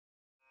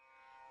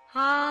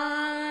நடேசன்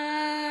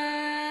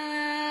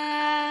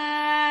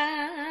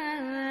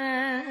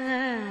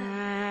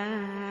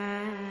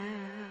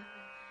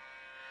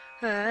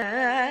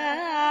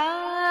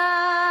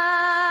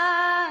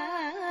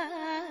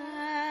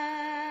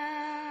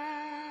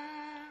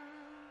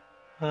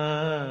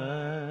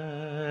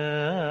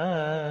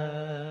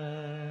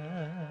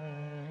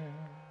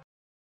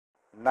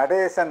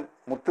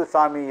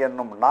முத்துசாமி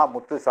என்னும்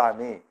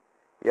முத்துசாமி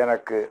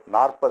எனக்கு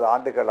 40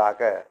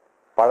 ஆண்டுகளாக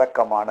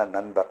பழக்கமான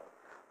நண்பர்.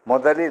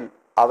 முதலில்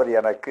அவர்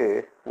எனக்கு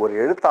ஒரு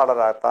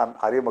எழுத்தாளராகத்தான்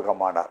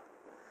அறிமுகமானார்.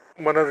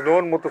 One has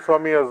known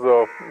Muthuswamy as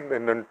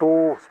in two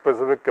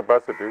specific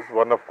capacities.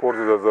 One, of course,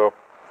 is as a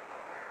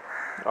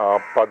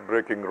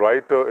path-breaking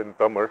writer in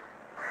Tamil,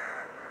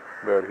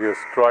 where he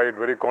has tried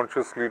very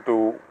consciously to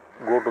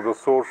go to the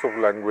source of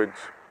language,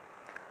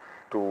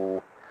 to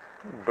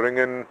bring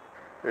in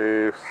a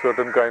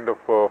certain kind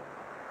of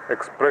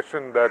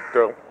expression that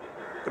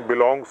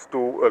belongs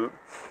to a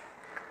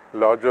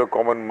larger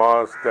common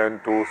mass than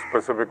to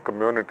specific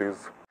communities.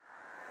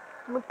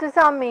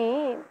 Muthusamy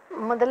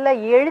முதல்ல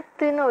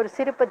எழுத்துன்னு ஒரு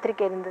சிறு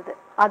பத்திரிகை இருந்தது.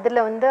 அதில்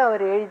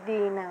அவர்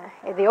எழுதின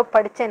எதையோ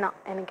படித்தேன். நான்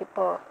எனக்கு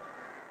இப்போது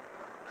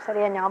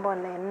சரியாக ஞாபகம்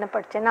இல்லை என்ன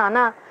படித்தேன்னா.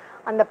 ஆனால்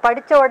அந்த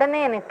படித்த உடனே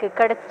எனக்கு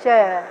கிடைச்ச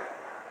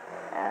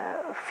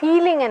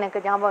ஃபீலிங்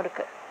எனக்கு ஞாபகம்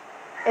இருக்குது.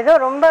 ஏதோ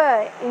ரொம்ப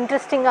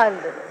இன்ட்ரெஸ்டிங்காக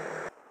இருந்தது.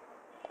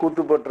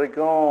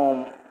 கூத்துப்பற்றைக்கும்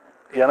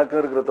எனக்கும்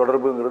இருக்கிற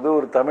தொடர்புங்கிறது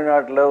ஒரு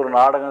தமிழ்நாட்டில் ஒரு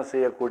நாடகம்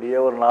செய்யக்கூடிய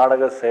ஒரு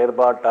நாடக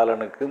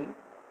செயற்பாட்டாளனுக்கு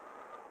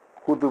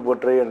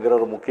கூத்துப்பற்றை என்கிற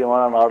ஒரு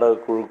முக்கியமான நாடக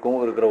குழுக்கும்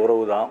இருக்கிற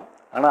உறவு தான்.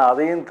 ஆனால்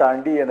அதையும்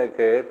தாண்டி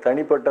எனக்கு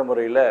தனிப்பட்ட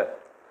முறையில்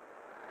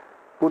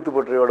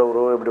கூத்துப்பற்றையோட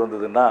உறவு எப்படி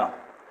வந்ததுன்னா,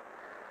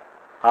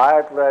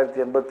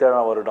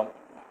 1987 வருடம்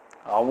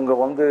அவங்க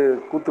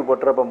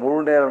கூத்துப்பற்றை இப்போ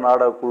முழு நேர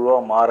நாடக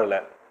குழுவாக மாறலை.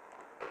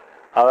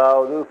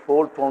 அதாவது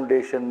ஃபோர்ட்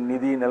ஃபவுண்டேஷன்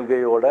நிதி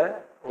நல்கையோட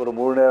ஒரு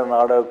முழு நேர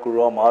நாடக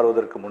குழுவாக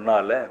மாறுவதற்கு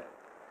முன்னால்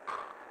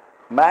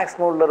மேக்ஸ்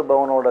முல்லர்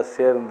பவனோட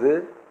சேர்ந்து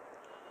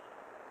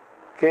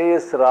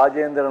KS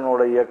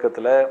ராஜேந்திரனோட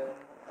இயக்கத்தில்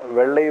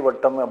வெள்ளை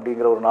வட்டம்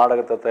அப்படிங்கிற ஒரு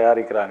நாடகத்தை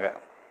தயாரிக்கிறாங்க.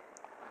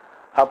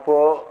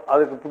 அப்போது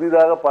அதுக்கு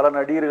புதிதாக பல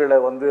நடிகர்களை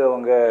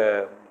அவங்க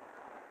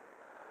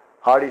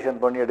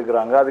ஆடிஷன் பண்ணி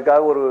எடுக்கிறாங்க.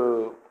 அதுக்காக ஒரு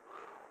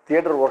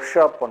தியேட்டர் ஒர்க்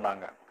ஷாப்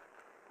பண்ணாங்க.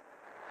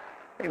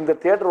 இந்த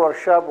தியேட்டர்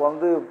ஒர்க் ஷாப்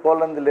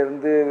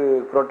போலந்திலிருந்து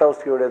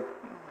குரோட்டோவ்ஸ்கியோட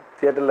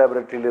தியேட்டர்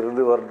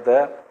லேபரேட்டரியிலிருந்து வந்த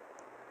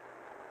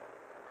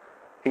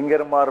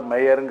இங்கர்மார்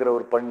மேயருங்கிற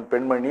ஒரு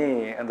பெண்மணி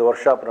அந்த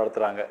ஒர்க் ஷாப்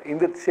நடத்துகிறாங்க.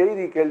 இந்த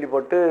செய்தி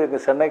கேள்விப்பட்டு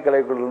எங்கள் சென்னை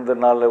கலைக்குள் இருந்த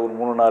ஒரு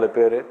 3-4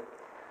 பேர்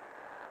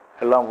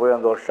எல்லாம் போய்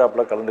அந்த ஒர்க்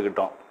ஷாப்பில்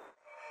கலந்துக்கிட்டோம்.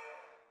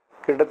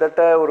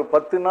 கிட்டத்தட்ட ஒரு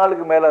 10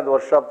 நாளுக்கு மேலே அந்த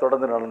ஒர்க் ஷாப்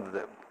தொடர்ந்து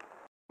நடந்தது.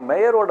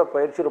 மேயரோட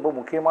பயிற்சி ரொம்ப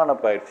முக்கியமான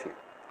பயிற்சி.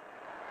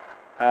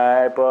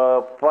 இப்போ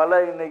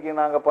பல இன்றைக்கி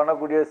நாங்கள்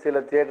பண்ணக்கூடிய சில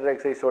தியேட்டர்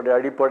எக்ஸசைஸோடைய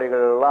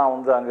அடிப்படைகள்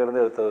எல்லாம்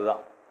அங்கேருந்து எடுத்தது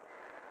தான்.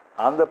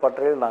 அந்த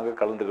பட்டறையில் நாங்கள்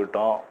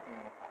கலந்துக்கிட்டோம்.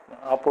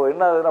 அப்போது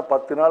என்ன ஆகுதுன்னா,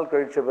 10 நாள்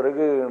கழித்த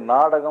பிறகு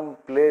நாடகம்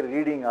ப்ளே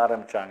ரீடிங்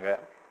ஆரம்பித்தாங்க.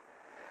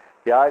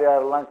 யார்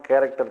யாரெல்லாம்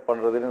கேரக்டர்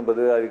பண்ணுறதுன்னு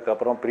என்பது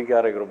அதுக்கப்புறம் பிரிக்க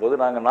ஆரம்பிக்கிற போது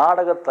நாங்கள்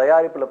நாடக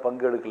தயாரிப்பில்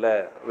பங்கெடுக்கலை,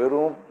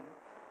 வெறும்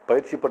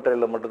பயிற்சி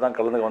பட்டறையில் மட்டும்தான்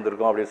கலந்து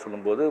வந்திருக்கோம் அப்படின்னு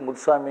சொல்லும்போது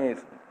முத்துசாமி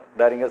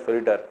டைரிங்காக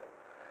சொல்லிட்டார்,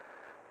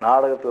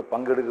 நாடகத்தில்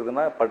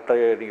பங்கெடுக்குதுன்னா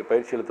நீங்கள்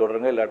பயிற்சியில்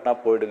தொடருங்க, இல்லாட்டினா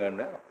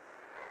போயிடுங்கன்னு.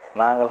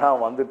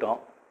 நாங்கள்லாம்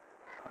வந்துட்டோம்.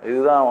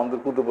 இதுதான்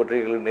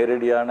கூத்துப்பற்றைகளுக்கு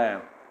நேரடியான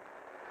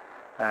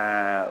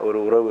ஒரு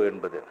உறவு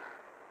என்பது.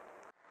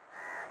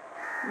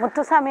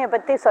 முத்துசாமியை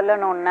பற்றி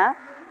சொல்லணுன்னா,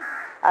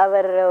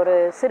 அவர் ஒரு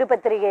சிறு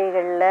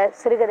பத்திரிகைகளில்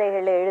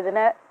சிறுகதைகளில் எழுதின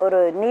ஒரு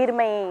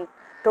நீர்மை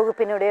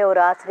தொகுப்பினுடைய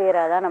ஒரு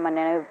ஆசிரியராக தான் நம்ம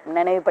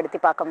நினைவுபடுத்தி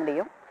பார்க்க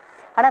முடியும்.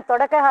 ஆனால்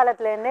தொடக்க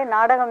காலத்துலேருந்தே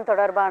நாடகம்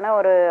தொடர்பான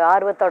ஒரு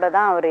ஆர்வத்தோடு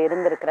தான் அவர்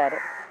இருந்திருக்கிறாரு.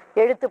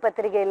 எழுத்து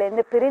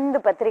பத்திரிகையிலேருந்து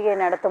பிரிந்து பத்திரிகை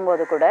நடத்தும்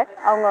போது கூட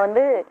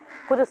அவங்க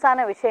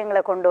புதுசான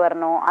விஷயங்களை கொண்டு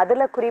வரணும்.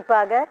 அதில்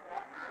குறிப்பாக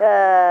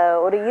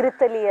ஒரு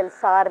இருத்தலியல்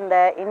சார்ந்த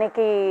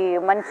இன்னைக்கு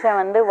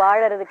மனுஷன்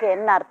வாழறதுக்கு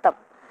என்ன அர்த்தம்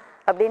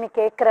அப்படின்னு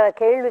கேட்குற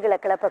கேள்விகளை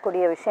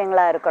கிளப்பக்கூடிய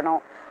விஷயங்களாக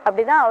இருக்கணும்.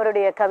 அப்படி தான்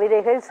அவருடைய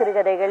கவிதைகள்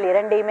சிறுகதைகள்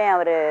இரண்டையுமே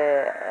அவர்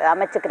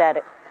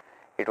அமைச்சுக்கிறாரு.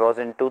 It was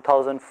in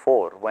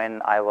 2004 when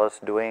I was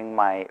doing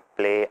my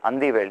play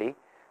Andiveli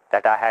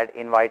that I had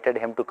invited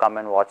him to come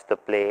and watch the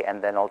play and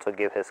then also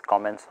give his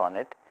comments on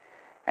it.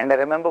 And I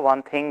remember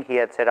one thing he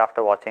had said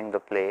after watching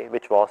the play,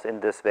 which was in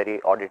this very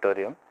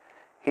auditorium.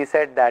 He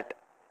said that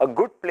a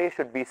good play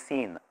should be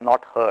seen,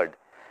 not heard.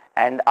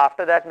 And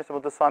after that, Mr.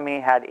 Muthuswamy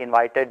had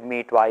invited me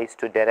twice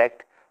to direct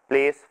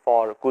plays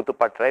for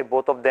Koothu-p-pattarai,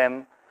 both of them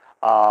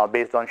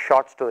based on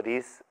short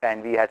stories, and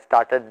we had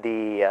started the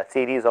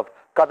series of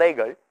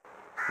Kadaigal.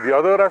 The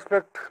other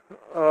aspect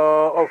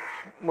of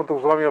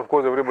Muthuswamy, of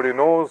course, everybody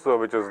knows,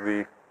 which is the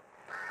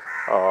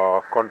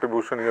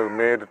contribution he has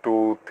made to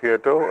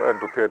theatre and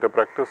to theatre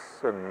practice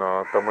in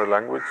Tamil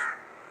language.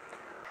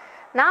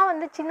 நான்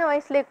சின்ன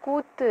வயசுலேயே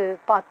கூத்து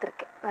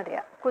பார்த்துருக்கேன்,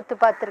 நிறையா கூத்து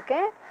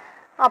பார்த்துருக்கேன்.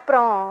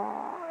 அப்புறம்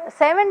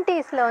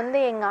 70s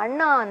எங்கள்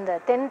அண்ணா அந்த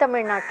தென்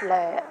தமிழ்நாட்டில்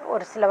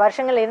ஒரு சில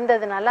வருஷங்கள்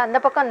இருந்ததுனால அந்த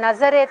பக்கம்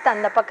நசரேத்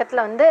அந்த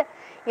பக்கத்தில்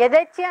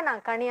எதேச்சியாக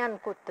நான் கணியான்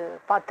கூத்து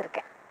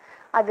பார்த்துருக்கேன்.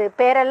 அது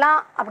பேரெல்லாம்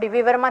அப்படி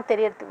விவரமாக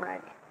தெரியறதுக்கு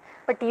முன்னாடி.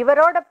 பட்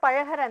இவரோட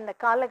பழகிற அந்த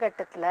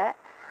காலகட்டத்தில்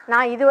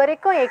நான் இது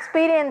வரைக்கும்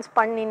எக்ஸ்பீரியன்ஸ்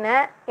பண்ணின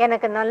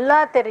எனக்கு நல்லா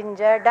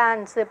தெரிஞ்ச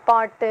டான்ஸு,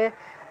 பாட்டு,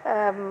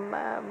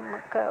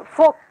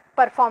 ஃபோக்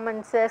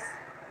பர்ஃபார்மன்ஸஸ்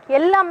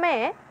எல்லாமே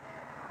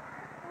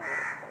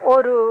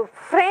ஒரு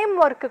ஃப்ரேம்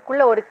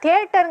ஒர்க்குக்குள்ளே, ஒரு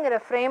தியேட்டருங்கிற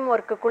ஃப்ரேம்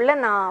ஒர்க்குக்குள்ளே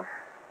நான்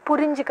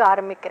புரிஞ்சுக்க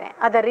ஆரம்பிக்கிறேன்,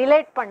 அதை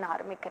ரிலேட் பண்ண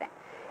ஆரம்பிக்கிறேன்.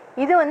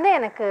 இது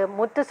எனக்கு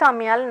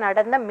முத்துசாமியால்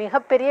நடந்த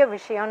மிகப்பெரிய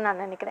விஷயம்னு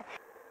நான் நினைக்கிறேன்.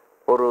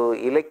 ஒரு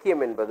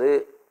இலக்கியம் என்பது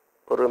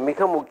ஒரு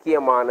மிக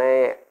முக்கியமான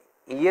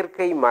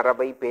இயற்கை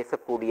மரபை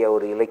பேசக்கூடிய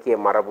ஒரு இலக்கிய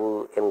மரபு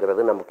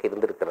என்கிறது நமக்கு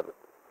இருந்திருக்கிறது.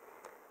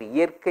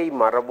 இயற்கை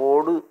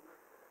மரபோடு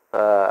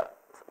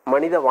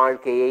மனித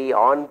வாழ்க்கையை,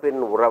 ஆண்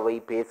பெண் உறவை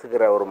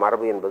பேசுகிற ஒரு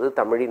மரபு என்பது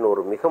தமிழின்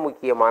ஒரு மிக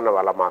முக்கியமான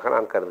வளமாக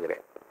நான்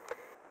கருதுகிறேன்.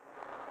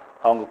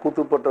 அவங்க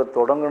கூத்துப்பற்றை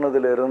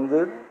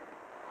தொடங்கினதிலிருந்து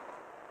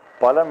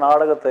பல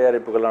நாடக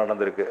தயாரிப்புகள்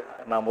நடந்திருக்கு.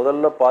 நான்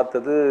முதல்ல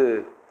பார்த்தது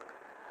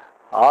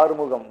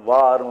ஆறுமுகம்,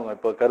 ஆறுமுகம்,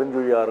 இப்போ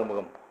கருஞ்சுழி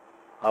ஆறுமுகம்,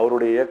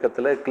 அவருடைய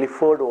இயக்கத்தில்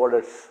கிளிஃபோர்டு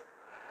ஓடர்ஸ்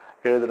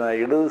எழுதின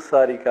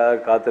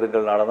இடதுசாரிக்காக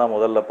காத்திருங்கள் நாடகம் தான்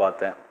முதல்ல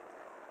பார்த்தேன்.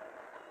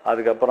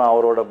 அதுக்கப்புறம்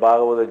அவரோட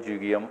பாகவத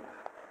ஜீகியம்,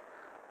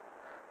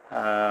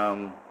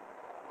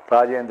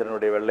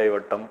 ராஜேந்திரனுடைய வெள்ளை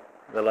வட்டம்,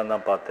 இதெல்லாம்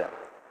தான் பார்த்தேன்.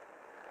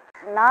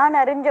 நான்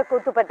அறிஞ்ச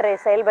கூத்துப்பற்றை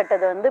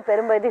செயல்பட்டது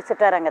பெரும்பகுதி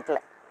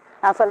சிற்றரங்கத்தில்.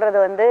 நான் சொல்கிறது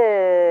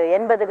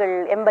 80கள்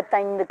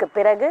 85க்கு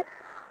பிறகு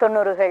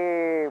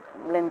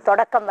 90களின்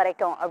தொடக்கம்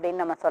வரைக்கும்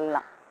அப்படின்னு நம்ம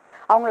சொல்லலாம்.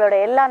 அவங்களோட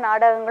எல்லா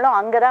நாடகங்களும்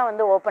அங்கே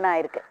தான் ஓப்பன்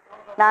ஆகிருக்கு.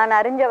 நான்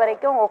அறிஞ்ச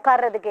வரைக்கும்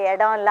உட்கார்றதுக்கு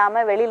இடம்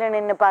இல்லாமல் வெளியில்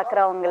நின்று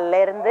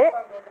பார்க்குறவங்கலேருந்து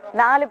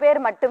 4 பேர்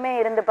மட்டுமே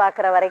இருந்து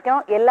பார்க்குற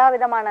வரைக்கும் எல்லா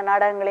விதமான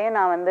நாடகங்களையும்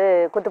நான்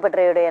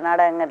கூத்துப்பற்றையுடைய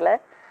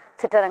நாடகங்களில்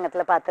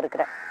சிற்றரங்கத்தில்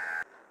பார்த்துருக்குறேன்.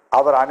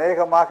 அவர்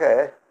அநேகமாக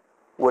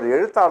ஒரு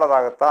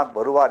எழுத்தாளராகத்தான்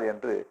வருவார்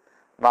என்று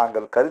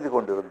நாங்கள் கருதி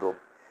கொண்டிருந்தோம்.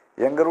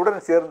 எங்களுடன்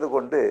சேர்ந்து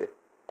கொண்டு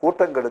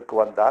கூட்டங்களுக்கு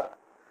வந்தார்.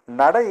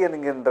 நடை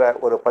என்கின்ற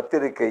ஒரு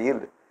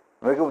பத்திரிகையில்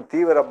மிகவும்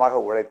தீவிரமாக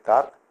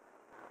உழைத்தார்.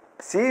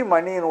 சி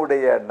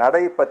மணியினுடைய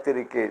நடை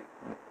பத்திரிகை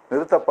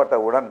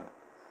நிறுத்தப்பட்டவுடன்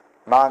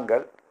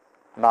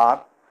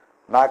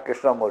நான்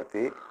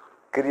கிருஷ்ணமூர்த்தி,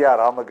 கிரியா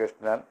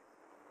ராமகிருஷ்ணன்,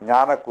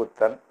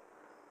 ஞானக்கூத்தன்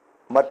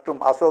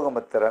மற்றும்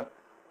அசோகமித்திரன்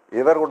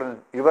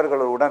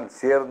இவர்களுடன்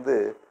சேர்ந்து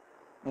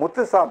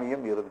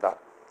முத்துசாமியும் இருந்தார்.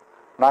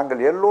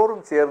 நாங்கள்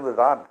எல்லோரும்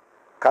சேர்ந்துதான்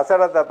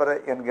கசடதபர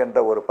என்கின்ற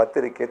ஒரு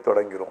பத்திரிகை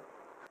தொடங்கினோம்.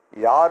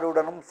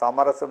 யாருடனும்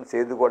சமரசம்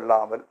செய்து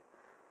கொள்ளாமல்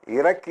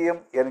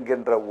இலக்கியம்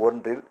என்கின்ற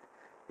ஒன்றில்,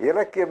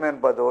 இலக்கியம்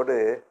என்பதோடு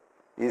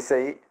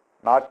இசை,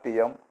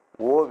 நாட்டியம்,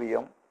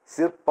 ஓவியம்,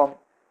 சிற்பம்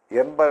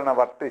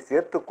என்பனவற்றை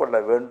சேர்த்து கொள்ள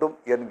வேண்டும்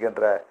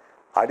என்கின்ற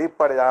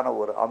அடிப்படையான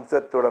ஒரு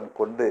அம்சத்துடன்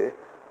கொண்டு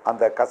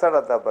அந்த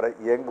கசடதபரை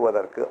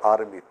இயங்குவதற்கு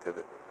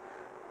ஆரம்பித்தது.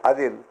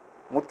 அதில்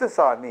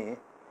முத்துசாமி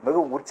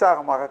மிகவும்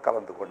உற்சாகமாக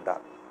கலந்து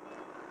கொண்டார்.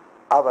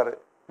 அவர்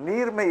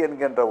நீர்மை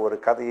என்கின்ற ஒரு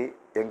கதையை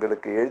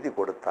எங்களுக்கு எழுதி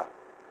கொடுத்தார்.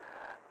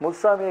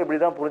 முத்துசாமியை இப்படி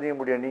தான் புரிஞ்சிக்க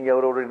முடியும். நீங்கள்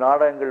அவருடைய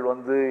நாடகங்கள்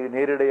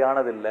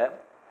நேரடியானதில்லை,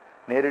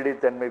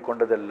 நேரடித்தன்மை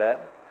கொண்டதில்லை.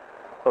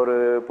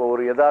 இப்போ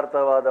ஒரு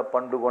யதார்த்தவாத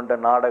பண்பு கொண்ட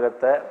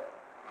நாடகத்தை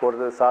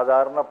ஒரு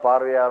சாதாரண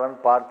பார்வையாளன்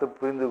பார்த்து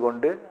புரிந்து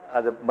கொண்டு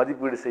அதை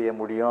மதிப்பீடு செய்ய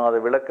முடியும், அதை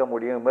விளக்க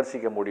முடியும்,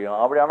 விமர்சிக்க முடியும்.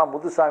 அப்படி ஆனால்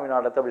முத்துசாமி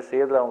நாடகத்தை அப்படி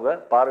செய்கிறவங்க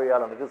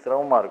பார்வையாளனுக்கு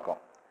சிரமமாக இருக்கும்.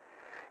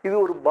 இது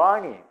ஒரு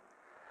பாணி,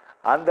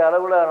 அந்த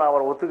அளவில் நான்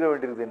அவரை ஒத்துக்க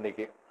வேண்டியிருக்குது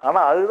இன்றைக்கி.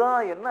 ஆனால் அதுதான்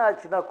என்ன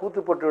ஆச்சுன்னா,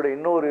 கூத்துப்பற்றையோட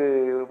இன்னொரு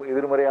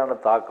எதிர்மறையான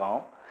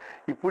தாக்கம்,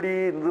 இப்படி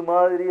இந்த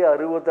மாதிரி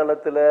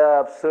அருவத்தளத்தில்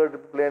அப்சர்ட்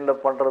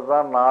பிளேனில் பண்ணுறது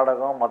தான்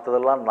நாடகம்,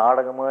 மற்றதெல்லாம்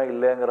நாடகமாக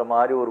இல்லைங்கிற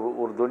மாதிரி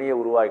ஒரு துணியை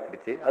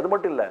உருவாக்கிடுச்சு. அது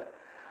மட்டும் இல்லை,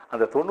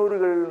 அந்த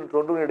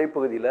 90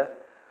 இடைப்பகுதியில்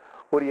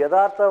ஒரு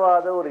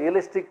யதார்த்தவாத ஒரு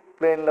ரியலிஸ்டிக்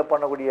பிளேனில்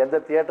பண்ணக்கூடிய எந்த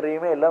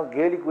தியேட்டரையுமே எல்லாம்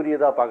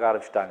கேலிக்குரியதாக பார்க்க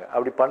ஆரம்பிச்சிட்டாங்க.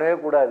 அப்படி பண்ணவே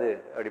கூடாது,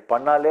 அப்படி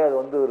பண்ணாலே அது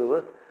ஒரு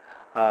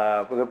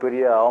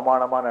மிகப்பெரிய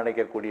அவமானமாக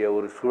நினைக்கக்கூடிய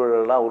ஒரு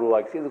சூழலெல்லாம்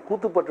உருவாக்கி இது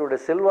கூத்துப்பற்றையுடைய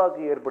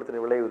செல்வாக்கு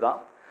ஏற்படுத்தின விளைவு தான்.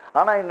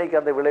 ஆனால் இன்றைக்கி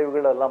அந்த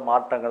விளைவுகள் எல்லாம்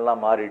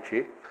மாற்றங்கள்லாம் மாறிடுச்சு.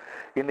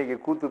 இன்றைக்கி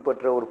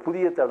கூத்துப்பற்ற ஒரு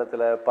புதிய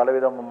தளத்தில்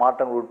பலவிதமான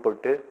மாற்றங்கள்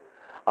உட்பட்டு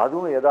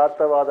அதுவும்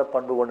யதார்த்தவாத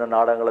பண்பு கொண்ட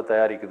நாடகங்களை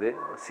தயாரிக்குது.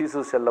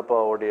 சீசு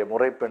செல்லப்பாவுடைய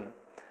முறைப்பெண்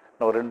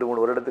ஒரு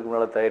 2-3 வருடத்துக்கு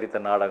முன்னால் தயாரித்த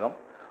நாடகம்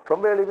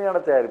ரொம்ப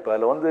எளிமையான தயாரிப்பு.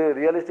 அதில்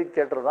ரியலிஸ்டிக்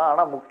தியேட்டர் தான்,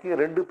 ஆனால் முக்கிய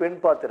 2 பெண்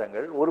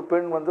பாத்திரங்கள். ஒரு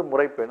பெண்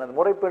முறைப்பெண். அந்த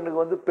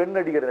முறைப்பெண்ணுக்கு பெண்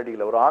நடிகர்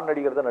நடிக்கல, ஒரு ஆண்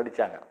நடிகர் தான்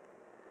நடித்தாங்க.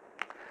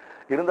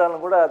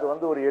 இருந்தாலும் கூட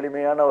அது ஒரு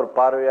எளிமையான ஒரு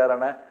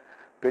பார்வையாளன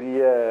பெரிய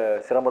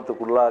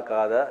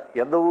சிரமத்துக்குள்ளாக்காத,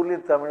 எந்த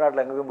ஊர்லேயும்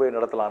தமிழ்நாட்டில் எங்கேயும் போய்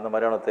நடத்தலாம் அந்த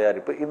மாதிரியான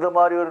தயாரிப்பு. இந்த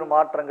மாதிரி ஒரு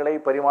மாற்றங்களை,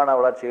 பரிமாண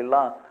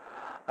வளர்ச்சியெல்லாம்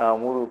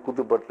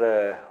கூத்துப்பற்ற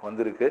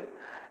வந்திருக்கு.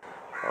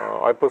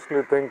 I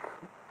personally think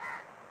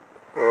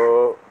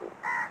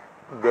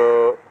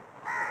the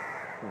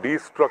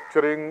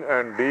destructuring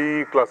and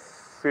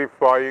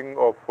declassifying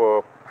of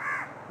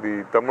the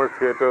Tamil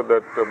theatre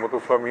that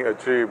Muthuswamy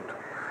achieved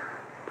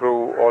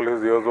through all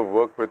his years of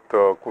work with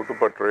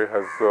Koothu-p-pattarai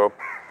has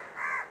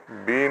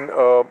been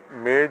a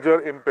major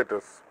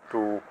impetus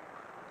to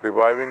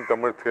reviving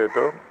Tamil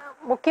theatre.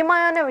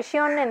 முக்கியமான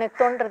விஷயம்னு எனக்கு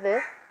தோன்றது,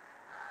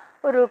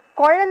 ஒரு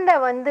குழந்தை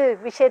வந்து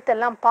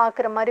விஷயத்தெல்லாம்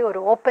பார்க்குற மாதிரி ஒரு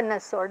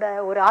ஓப்பன்னஸோட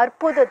ஒரு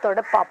அற்புதத்தோட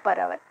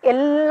பார்ப்பார் அவர்.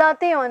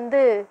 எல்லாத்தையும்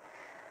வந்து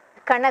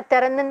கண்ணை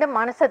திறந்துட்டு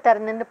மனசை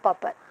திறந்துட்டு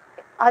பார்ப்பார்.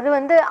 அது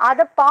வந்து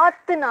அதை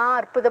பார்த்து நான்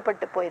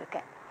அற்புதப்பட்டு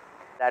போயிருக்கேன்.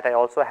 That I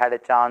also had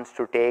a chance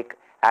to take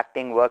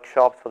acting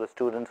workshops for the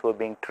students who were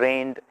being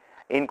trained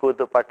in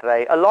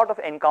Koothu-p-pattarai. A lot of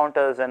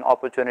encounters and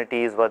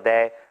opportunities were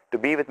there to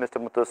be with Mr.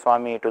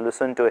 Muthuswamy, to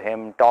listen to him,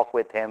 talk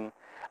with him,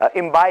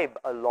 imbibe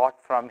a lot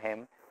from him.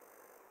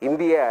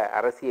 இந்திய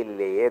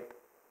அரசியலிலேயே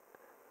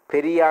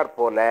பெரியார்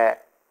போல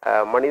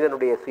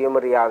மனிதனுடைய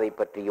சுயமரியாதை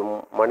பற்றியும்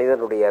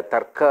மனிதனுடைய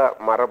தர்க்க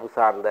மரபு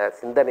சார்ந்த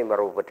சிந்தனை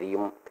மரபு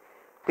பற்றியும்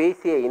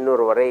பேசிய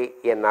இன்னொருவரை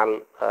என்னால்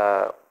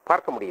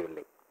பார்க்க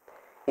முடியவில்லை.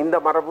 இந்த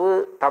மரபு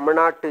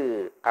தமிழ்நாட்டு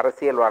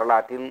அரசியல்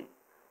வரலாற்றில்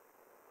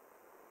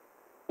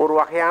ஒரு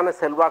வகையான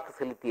செல்வாக்கு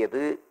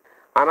செலுத்தியது.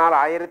 ஆனால்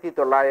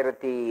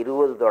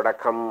 1920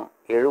 தொடக்கம்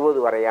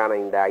 70 வரையான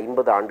இந்த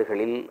 50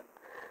 ஆண்டுகளில்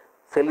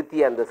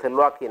செலுத்திய அந்த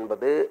செல்வாக்கு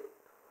என்பது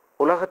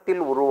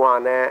உலகத்தில்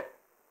உருவான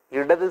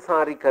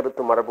இடதுசாரி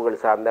கருத்து மரபுகள்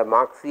சார்ந்த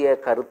மார்க்சிய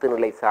கருத்து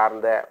நிலை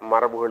சார்ந்த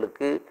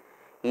மரபுகளுக்கு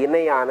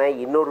இணையான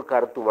இன்னொரு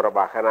கருத்து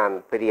மரபாக நான்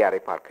பெரியாரை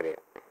பார்க்கிறேன்.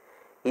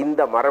 இந்த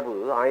மரபு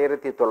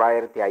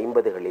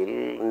 1950களில்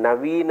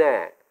நவீன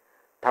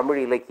தமிழ்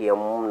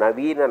இலக்கியம்,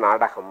 நவீன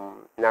நாடகம்,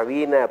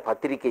 நவீன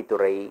பத்திரிகை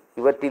துறை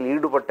இவற்றில்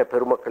ஈடுபட்ட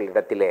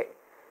பெருமக்களிடத்திலே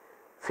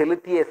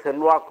செலுத்திய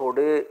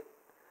செல்வாக்கோடு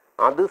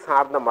அது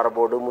சார்ந்த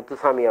மரபோடு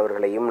முத்துசாமி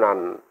அவர்களையும்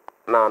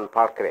நான்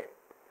பார்க்கிறேன்.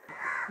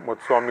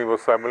 Muthuswamy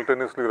was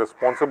simultaneously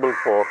responsible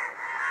for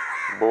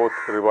both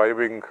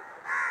reviving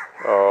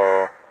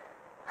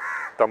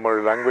Tamil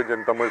language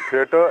and Tamil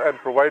theatre and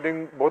providing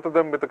both of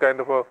them with a kind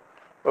of a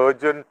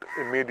urgent,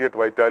 immediate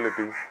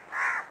vitality,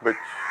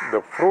 which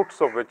the fruits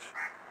of which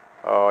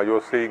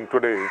you're seeing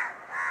today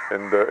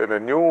in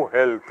a new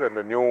health and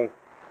a new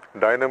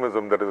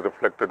dynamism that is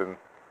reflected in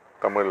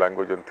Tamil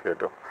language and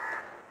theatre.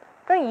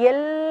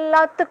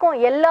 எல்லாத்துக்கும்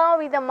எல்லா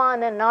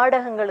விதமான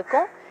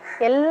நாடகங்களுக்கும்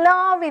எல்லா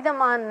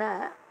விதமான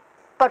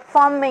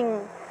performing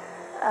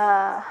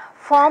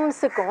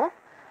ஃபார்ம்ஸுக்கும்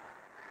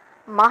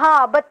மகா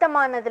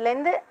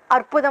அபத்தமானதுலேருந்து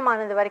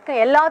அற்புதமானது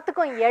வரைக்கும்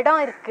எல்லாத்துக்கும்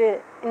இடம் இருக்குது.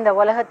 இந்த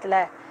உலகத்தில்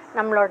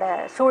நம்மளோட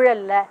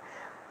சூழலில்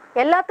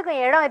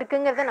எல்லாத்துக்கும் இடம்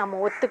இருக்குங்கிறத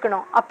நம்ம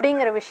ஒத்துக்கணும்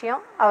அப்படிங்கிற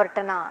விஷயம்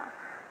அவர்கிட்ட நான்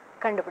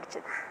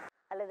கண்டுபிடிச்சது.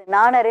 அல்லது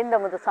நான் அறிந்த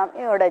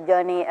முத்துசாமியோட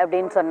ஜேர்னி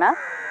அப்படின்னு சொன்னால்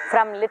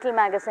ஃப்ரம் லிட்டில்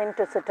மேகசின்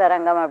டு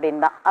சிற்றரங்கம்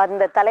அப்படின்னு தான்.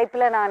 அந்த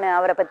தலைப்பில் நான்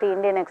அவரை பற்றி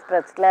இந்தியன்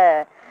எக்ஸ்பிரஸில்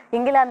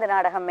இங்கிலாந்து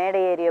நாடகம் மேடை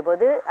ஏறிய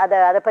போது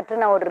அதை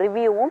பற்றின ஒரு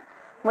ரிவ்யூவும்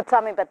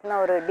முத்துசாமி பற்றின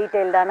ஒரு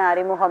டீட்டெயில்டான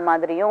அறிமுகம்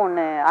மாதிரியும்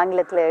ஒன்று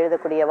ஆங்கிலத்தில்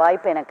எழுதக்கூடிய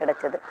வாய்ப்பு எனக்கு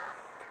கிடைச்சது.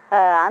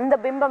 அந்த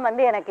பிம்பம்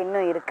வந்து எனக்கு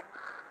இன்னும் இருக்குது.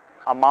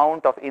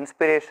 Amount of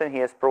inspiration he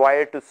has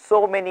provided to so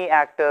many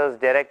actors,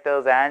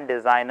 directors and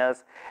designers.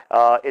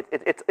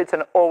 It's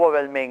an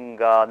overwhelming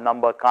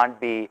number, can't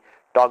be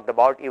talked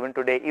about even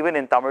today. Even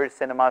in Tamil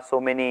cinema, so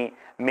many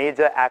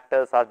major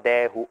actors are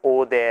there who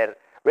owe their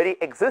very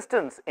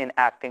existence in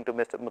acting to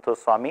Mr.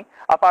 Muthuswamy.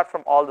 Apart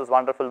from all this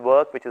wonderful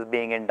work which is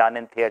being done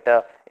in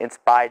theatre,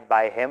 inspired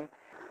by him.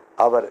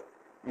 அவர்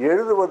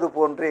எழுதுவது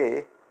போன்றே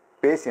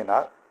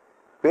பேசினார்,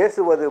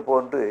 பேசுவது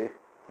போன்று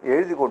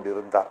எழுதி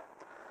கொண்டிருந்தார்.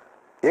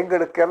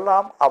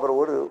 எங்களுக்கெல்லாம் அவர்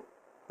ஒரு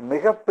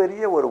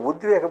மிகப்பெரிய ஒரு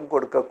உத்வேகம்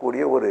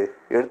கொடுக்கக்கூடிய ஒரு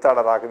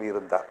எழுத்தாளராகவே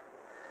இருந்தார்.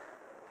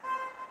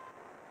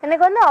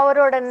 எனக்கு வந்து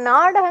அவரோட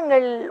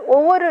நாடகங்கள்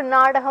ஒவ்வொரு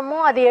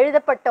நாடகமும் அது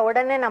எழுதப்பட்ட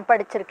உடனே நான்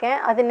படிச்சிருக்கேன்.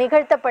 அது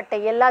நிகழ்த்தப்பட்ட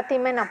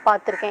எல்லாத்தையுமே நான்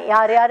பார்த்துருக்கேன்,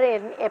 யார் யார்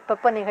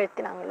எப்பப்போ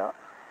நிகழ்த்தினாங்களோ.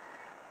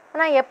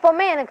 ஆனால்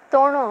எப்போவுமே எனக்கு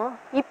தோணும்,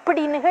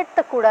 இப்படி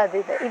நிகழ்த்தக்கூடாது,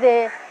 இது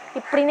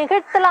இப்படி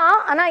நிகழ்த்தலாம்,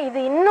 ஆனால் இது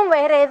இன்னும்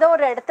வேறு ஏதோ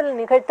ஒரு இடத்துல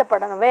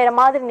நிகழ்த்தப்படணும், வேறு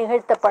மாதிரி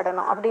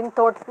நிகழ்த்தப்படணும் அப்படின்னு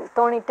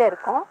தோணிகிட்டே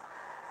இருக்கும்.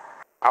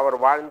 அவர்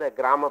வாழ்ந்த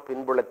கிராம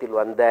பின்புலத்தில்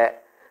வந்த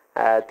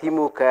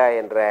திமுக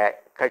என்ற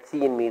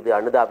கட்சியின் மீது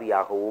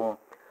அனுதாபியாகவும்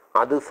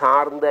அது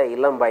சார்ந்த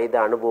இளம் வயது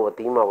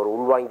அனுபவத்தையும் அவர்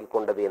உள்வாங்கி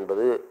கொண்டது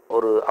என்பது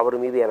அவர்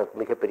மீது எனக்கு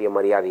மிகப்பெரிய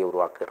மரியாதையை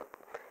உருவாக்குகிறது.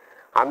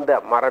 அந்த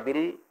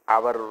மரபில்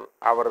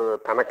அவர்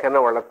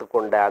தனக்கென வளர்த்து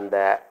கொண்ட அந்த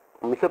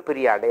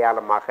மிகப்பெரிய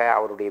அடையாளமாக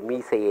அவருடைய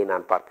மீசையை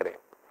நான் பார்க்கிறேன்.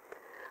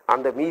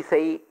 அந்த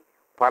மீசை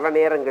பல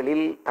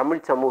நேரங்களில்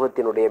தமிழ்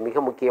சமூகத்தினுடைய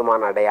மிக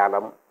முக்கியமான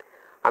அடையாளம்.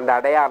 அந்த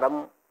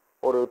அடையாளம்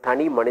ஒரு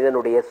தனி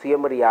மனிதனுடைய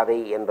சுயமரியாதை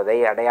என்பதை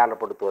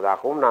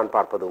அடையாளப்படுத்துவதாகவும் நான்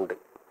பார்ப்பது உண்டு.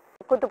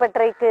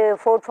 கூத்துப்பட்டறைக்கு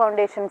ஃபோர்ட்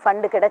ஃபவுண்டேஷன்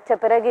ஃபண்டு கிடைச்ச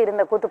பிறகு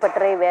இருந்த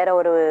கூத்துப்பட்டறை வேற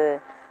ஒரு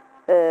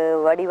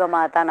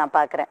வடிவமாக தான் நான்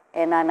பார்க்குறேன்.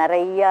 ஏன்னா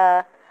நிறையா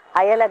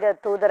அயலக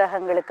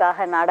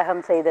தூதரகங்களுக்காக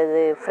நாடகம்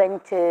செய்தது,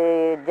 ஃப்ரெஞ்சு,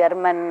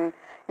 ஜெர்மன்,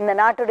 இந்த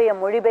நாட்டுடைய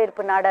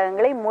மொழிபெயர்ப்பு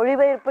நாடகங்களை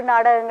மொழிபெயர்ப்பு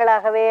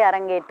நாடகங்களாகவே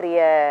அரங்கேற்றிய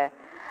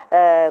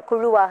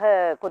குழுவாக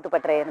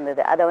கூத்துப்பட்டறை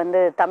இருந்தது. அதை வந்து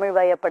தமிழ்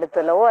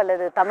வயப்படுத்தலோ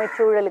அல்லது தமிழ்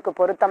சூழலுக்கு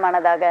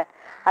பொருத்தமானதாக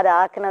அதை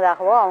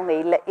ஆக்குனதாகவோ அவங்க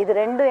இல்லை. இது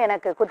ரெண்டும்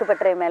எனக்கு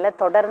கூத்துப்பட்டறை மேலே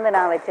தொடர்ந்து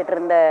நான் வச்சுட்டு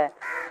இருந்த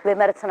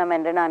விமர்சனம்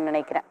என்று நான்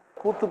நினைக்கிறேன்.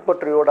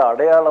 கூத்துப்பட்டறையோட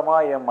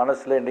அடையாளமாக என்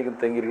மனசில் இன்றைக்கும்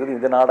தங்கியிருக்குது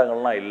இந்த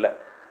நாடகங்கள்லாம் இல்லை.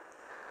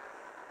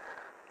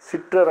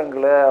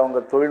 சிற்றரங்கில்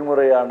அவங்க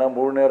தொழில்முறையான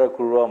முழுநேர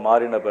குழுவாக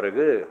மாறின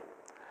பிறகு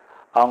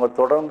அவங்க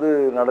தொடர்ந்து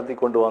நடத்தி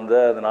கொண்டு வந்த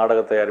அந்த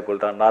நாடக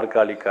தயாரிப்புகள் தான்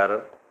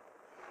நாற்காலிக்காரர்,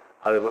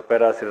 அது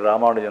பேராசிரியர்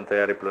ராமானுஜன்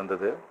தயாரிப்பில்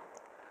இருந்தது.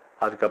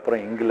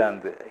 அதுக்கப்புறம்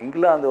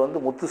இங்கிலாந்து வந்து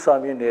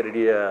முத்துசாமியும்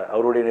நேரடியாக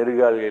அவருடைய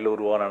நெருகாலியில்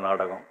உருவான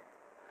நாடகம்.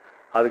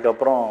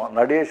 அதுக்கப்புறம்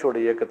நடேஷோட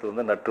இயக்கத்தில்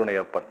வந்து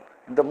நற்றுணையப்பன்.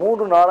 இந்த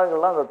 3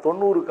 நாடகங்கள்லாம் அந்த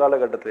 90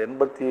 காலகட்டத்தில்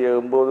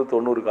 89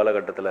 90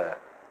 காலகட்டத்தில்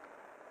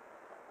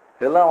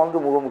இதெல்லாம் வந்து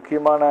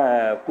முக்கியமான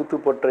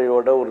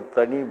கூத்துப்பற்றையோட ஒரு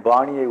தனி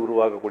பாணியை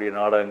உருவாக்கக்கூடிய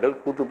நாடகங்கள்.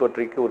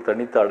 கூத்துப்பற்றைக்கு ஒரு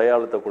தனித்த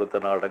அடையாளத்தை கொடுத்த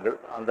நாடகங்கள்.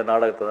 அந்த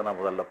நாடகத்தை தான் நான்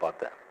முதல்ல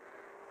பார்த்தேன்.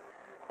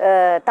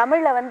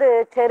 தமிழில் வந்து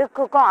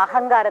செருக்குக்கும்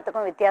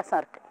அகங்காரத்துக்கும் வித்தியாசம்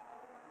இருக்குது.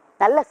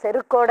 நல்ல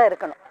செருக்கோடு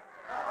இருக்கணும்,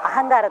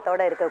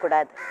 அகங்காரத்தோடு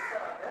இருக்கக்கூடாது.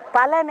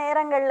 பல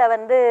நேரங்களில்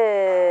வந்து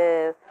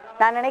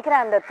நான்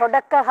நினைக்கிறேன் அந்த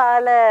தொடக்க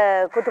கால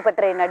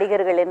கூத்துப்பற்றை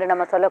நடிகர்கள் என்று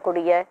நம்ம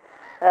சொல்லக்கூடிய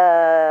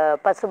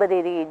பசுபதி,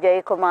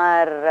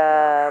 ஜெயக்குமார்,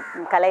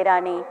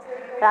 கலைராணி,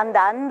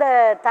 அந்த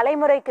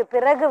தலைமுறைக்கு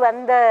பிறகு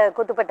வந்த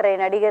கூத்துப்பற்றை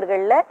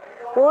நடிகர்களில்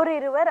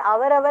ஓரிருவர்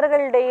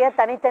அவரவர்களுடைய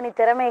தனித்தனி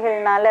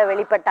திறமைகள்னால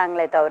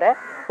வெளிப்பட்டாங்களே தவிர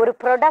ஒரு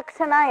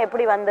ப்ரொடக்ஷனாக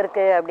எப்படி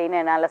வந்திருக்கு அப்படின்னு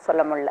என்னால்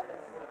சொல்ல முடியல.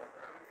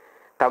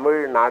 தமிழ்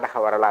நாடக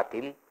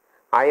வரலாற்றில்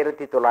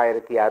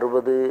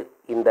 1960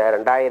 இந்த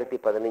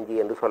 2015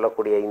 என்று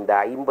சொல்லக்கூடிய இந்த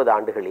 50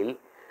 ஆண்டுகளில்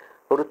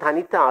ஒரு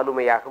தனித்த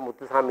ஆளுமையாக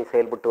முத்துசாமி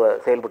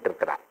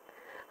செயல்பட்டிருக்கிறார்.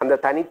 அந்த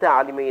தனித்த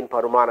ஆளுமையின்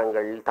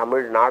பரிமாணங்கள்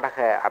தமிழ் நாடக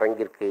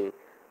அரங்கிற்கு,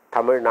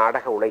 தமிழ்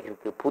நாடக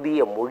உலகிற்கு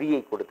புதிய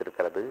மொழியை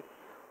கொடுத்திருக்கிறது,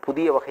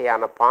 புதிய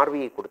வகையான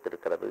பார்வையை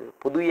கொடுத்திருக்கிறது,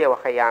 புதிய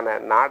வகையான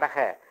நாடக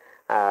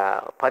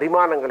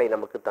பரிமாணங்களை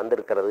நமக்கு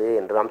தந்திருக்கிறது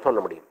என்று நாம் சொல்ல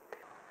முடியும்.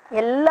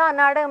 எல்லா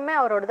நாடகமே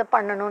அவரோடது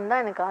பண்ணணும்னு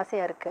தான் எனக்கு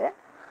ஆசையாக இருக்குது.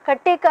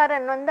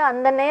 கட்டிக்காரன் வந்து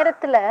அந்த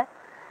நேரத்தில்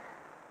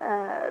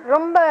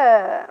ரொம்ப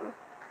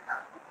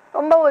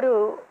ரொம்ப ஒரு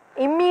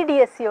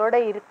இம்மீடியஸியோடு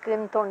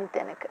இருக்குன்னு தோணுது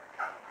எனக்கு.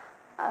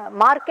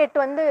 மார்க்கெட்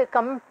வந்து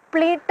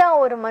கம்ப்ளீட்டாக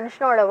ஒரு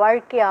மனுஷனோட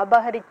வாழ்க்கையை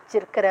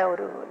அபகரிச்சிருக்கிற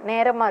ஒரு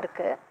நேரமாக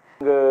இருக்குது.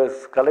 இங்கே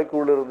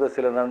கலைக்குள்ள இருந்த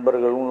சில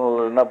நண்பர்களும்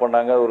என்ன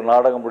பண்ணாங்க, ஒரு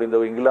நாடகம்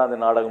முடிந்த இங்கிலாந்து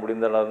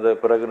நாடகம் நடந்த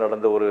பிறகு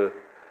நடந்த ஒரு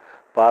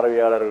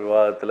பார்வையாளர்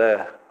விவாதத்தில்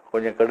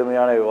கொஞ்சம்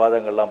கடுமையான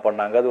விவாதங்கள்லாம்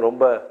பண்ணாங்க. அது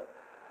ரொம்ப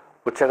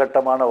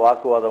உச்சகட்டமான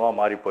வாக்குவாதமாக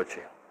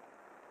மாறிப்போச்சு.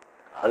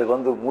 அதுக்கு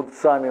வந்து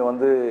முத்துசாமி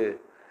வந்து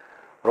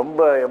ரொம்ப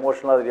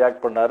எமோஷனலாக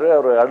ரியாக்ட் பண்ணார்.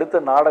 அவர் அடுத்த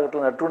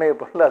நாடகத்தில் நற்றுணையை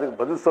பண்ணல, அதுக்கு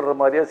பதில் சொல்கிற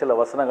மாதிரியே சில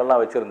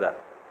வசனங்கள்லாம் வச்சுருந்தார்.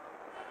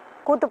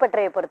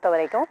 கூத்துப்பற்றையை பொறுத்த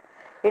வரைக்கும்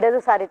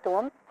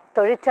இடதுசாரித்துவம்,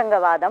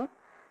 தொழிற்சங்கவாதம்,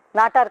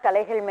 நாட்டார்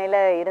கலைகள்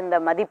மேலே இருந்த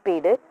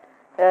மதிப்பீடு,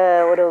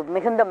 ஒரு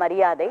மிகுந்த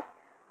மரியாதை,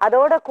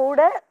 அதோட கூட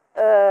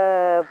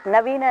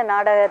நவீன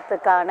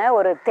நாடகத்துக்கான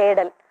ஒரு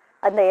தேடல்,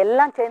 அந்த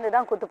எல்லாம் சேர்ந்து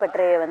தான்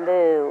கூத்துப்பற்றையை வந்து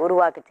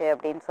உருவாக்குச்சு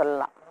அப்படின்னு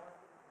சொல்லலாம்.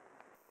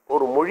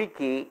 ஒரு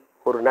மொழிக்கு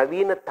ஒரு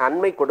நவீன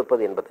தன்மை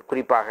கொடுப்பது என்பது,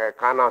 குறிப்பாக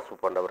கானாசு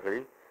போன்றவர்கள்,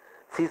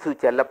 சிசு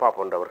செல்லப்பா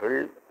போன்றவர்கள்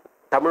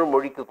தமிழ்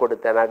மொழிக்கு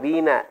கொடுத்த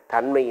நவீன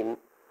தன்மையின்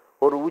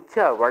ஒரு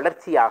உச்ச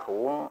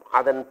வளர்ச்சியாகவும்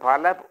அதன்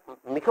பல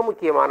மிக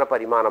முக்கியமான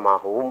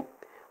பரிமாணமாகவும்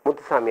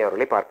முத்துசாமி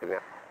அவர்களை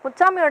பார்க்கிறேன்.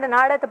 முத்துசாமியோட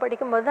நாடகத்தை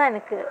படிக்கும்போது தான்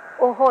எனக்கு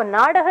ஓஹோ,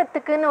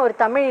 நாடகத்துக்குன்னு ஒரு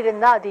தமிழ்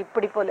இருந்தால் அது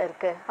இப்படி போல்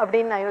இருக்குது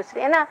அப்படின்னு நான்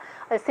யோசிச்சேன். ஏன்னா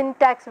அது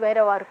சின்டாக்ஸ்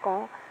வேறவா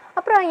இருக்கும்.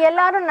 அப்புறம்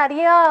எல்லாரும்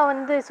நிறையா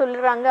வந்து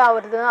சொல்லுறாங்க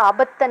அவரது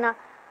அபத்தனா,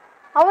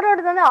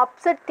 அவரோடது வந்து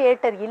அப்செட்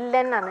தியேட்டர்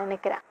இல்லைன்னு நான்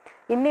நினைக்கிறேன்.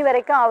 இன்னி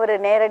வரைக்கும் அவர்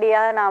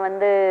நேரடியாக நான்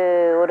வந்து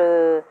ஒரு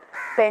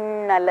பெண்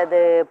அல்லது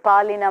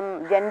பாலினம்,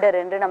 ஜெண்டர்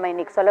என்று நம்ம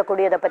இன்னைக்கு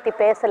சொல்லக்கூடியதை பற்றி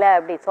பேசலை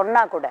அப்படி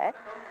சொன்னால் கூட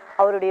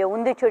அவருடைய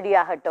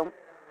உந்திச்சொடியாகட்டும்,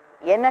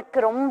 எனக்கு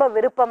ரொம்ப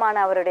விருப்பமான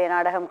அவருடைய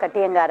நாடகம்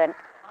கட்டியங்காரன்,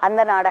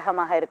 அந்த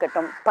நாடகமாக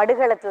இருக்கட்டும்,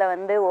 படுகளத்தில்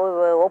வந்து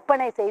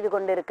ஒப்பனை செய்து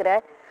கொண்டிருக்கிற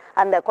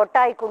அந்த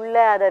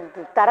கொட்டாய்க்குள்ளே அதை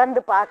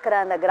திறந்து பார்க்குற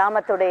அந்த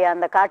கிராமத்துடைய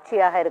அந்த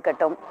காட்சியாக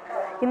இருக்கட்டும்,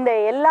 இந்த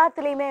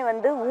எல்லாத்துலேயுமே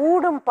வந்து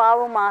ஊடும்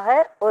பாவுமாக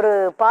ஒரு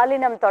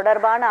பாலினம்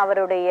தொடர்பான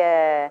அவருடைய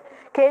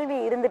கேள்வி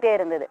இருந்துகிட்டே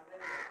இருந்தது.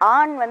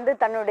 ஆண் வந்து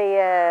தன்னுடைய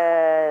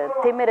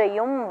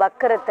திமிரையும்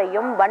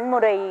வக்கரத்தையும்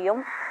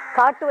வன்முறையையும்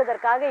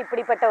காட்டுவதற்காக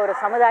இப்படிப்பட்ட ஒரு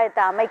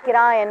சமுதாயத்தை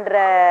அமைக்கிறான் என்ற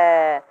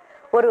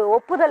ஒரு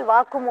ஒப்புதல்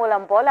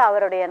வாக்குமூலம் போல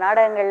அவருடைய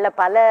நாடகங்களில்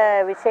பல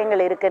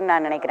விஷயங்கள் இருக்குன்னு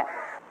நான் நினைக்கிறேன்.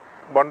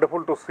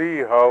 Wonderful to see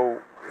how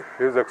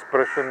his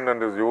expression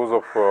and his use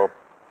of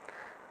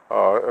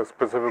a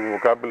specific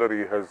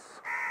vocabulary has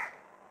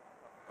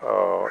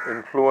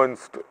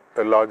influenced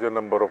a larger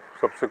number of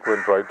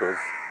subsequent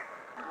writers.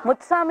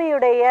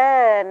 முத்துசாமியுடைய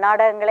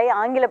நாடகங்களை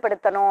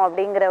ஆங்கிலப்படுத்தணும்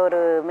அப்படிங்கிற ஒரு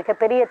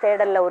மிகப்பெரிய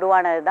தேடலில்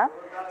உருவானது தான்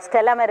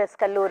ஸ்டெல்லா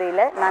மேரிஸ்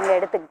கல்லூரியில் நாங்கள்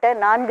எடுத்துக்கிட்ட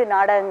 4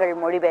 நாடகங்கள்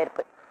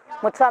மொழிபெயர்ப்பு.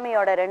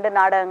 முத்துசாமியோட 2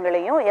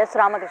 நாடகங்களையும் எஸ்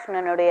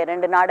ராமகிருஷ்ணனுடைய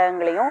 2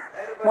 நாடகங்களையும்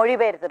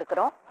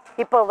மொழிபெயர்த்திருக்கிறோம்.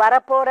 இப்போ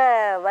வரப்போகிற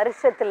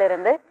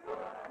வருஷத்திலிருந்து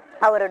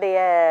அவருடைய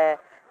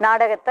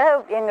நாடகத்தை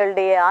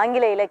எங்களுடைய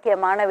ஆங்கில இலக்கிய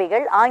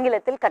மாணவிகள்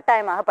ஆங்கிலத்தில்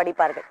கட்டாயமாக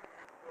படிப்பார்கள்.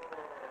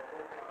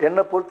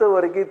 என்னை பொறுத்த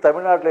வரைக்கும்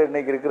தமிழ்நாட்டில்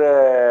இன்றைக்கி இருக்கிற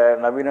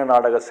நவீன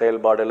நாடக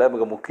செயல்பாடில்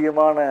மிக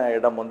முக்கியமான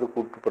இடம் வந்து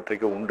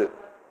கூத்துப்பற்றைக்கு உண்டு.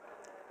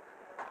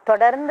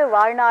 தொடர்ந்து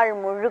வாழ்நாள்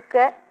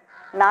முழுக்க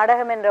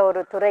நாடகம் என்ற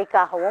ஒரு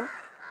துறைக்காகவும்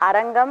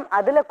அரங்கம்,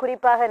 அதில்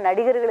குறிப்பாக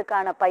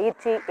நடிகர்களுக்கான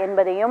பயிற்சி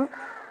என்பதையும்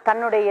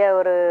தன்னுடைய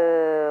ஒரு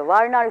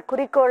வாழ்நாள்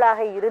குறிக்கோளாக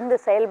இருந்து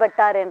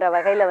செயல்பட்டார் என்ற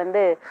வகையில்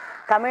வந்து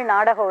தமிழ்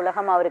நாடக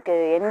உலகம் அவருக்கு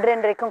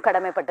என்றென்றைக்கும்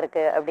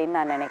கடமைப்பட்டிருக்கு அப்படின்னு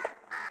நான் நினைக்கிறேன்.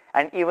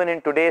 And even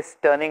in today's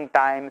turning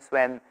times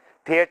when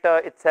theatre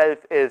itself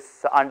is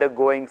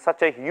undergoing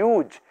such a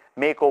huge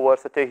makeover,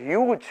 such a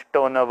huge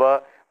turnover,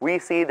 we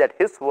see that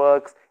his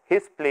works,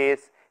 his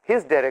plays,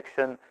 his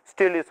direction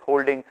still is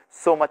holding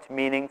so much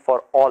meaning for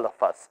all of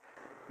us.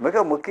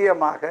 மிக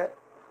முக்கியமாக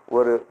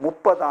ஒரு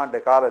 30 ஆண்டு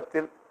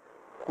காலத்தில்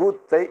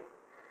கூத்தை,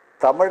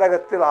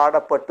 தமிழகத்தில்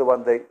ஆடப்பட்டு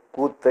வந்த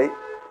கூத்தை,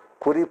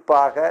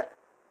 குறிப்பாக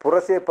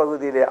புரசை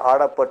பகுதியிலே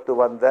ஆடப்பட்டு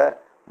வந்த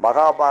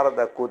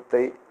மகாபாரத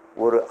கூத்தை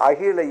ஒரு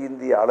அகில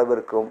இந்திய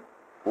அளவிற்கும்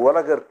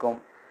உலகிற்கும்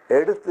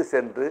எடுத்து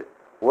சென்று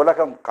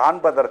உலகம்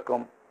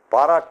காண்பதற்கும்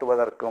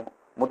பாராட்டுவதற்கும்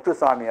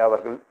முத்துசாமி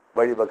அவர்கள்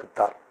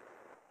வழிவகுத்தார்.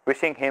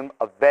 Wishing him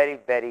a very,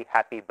 very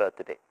happy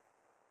birthday.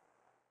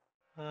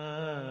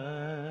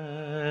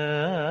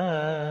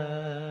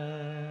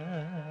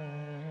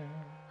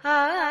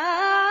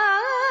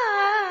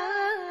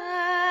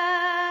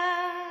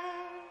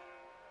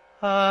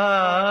 Ah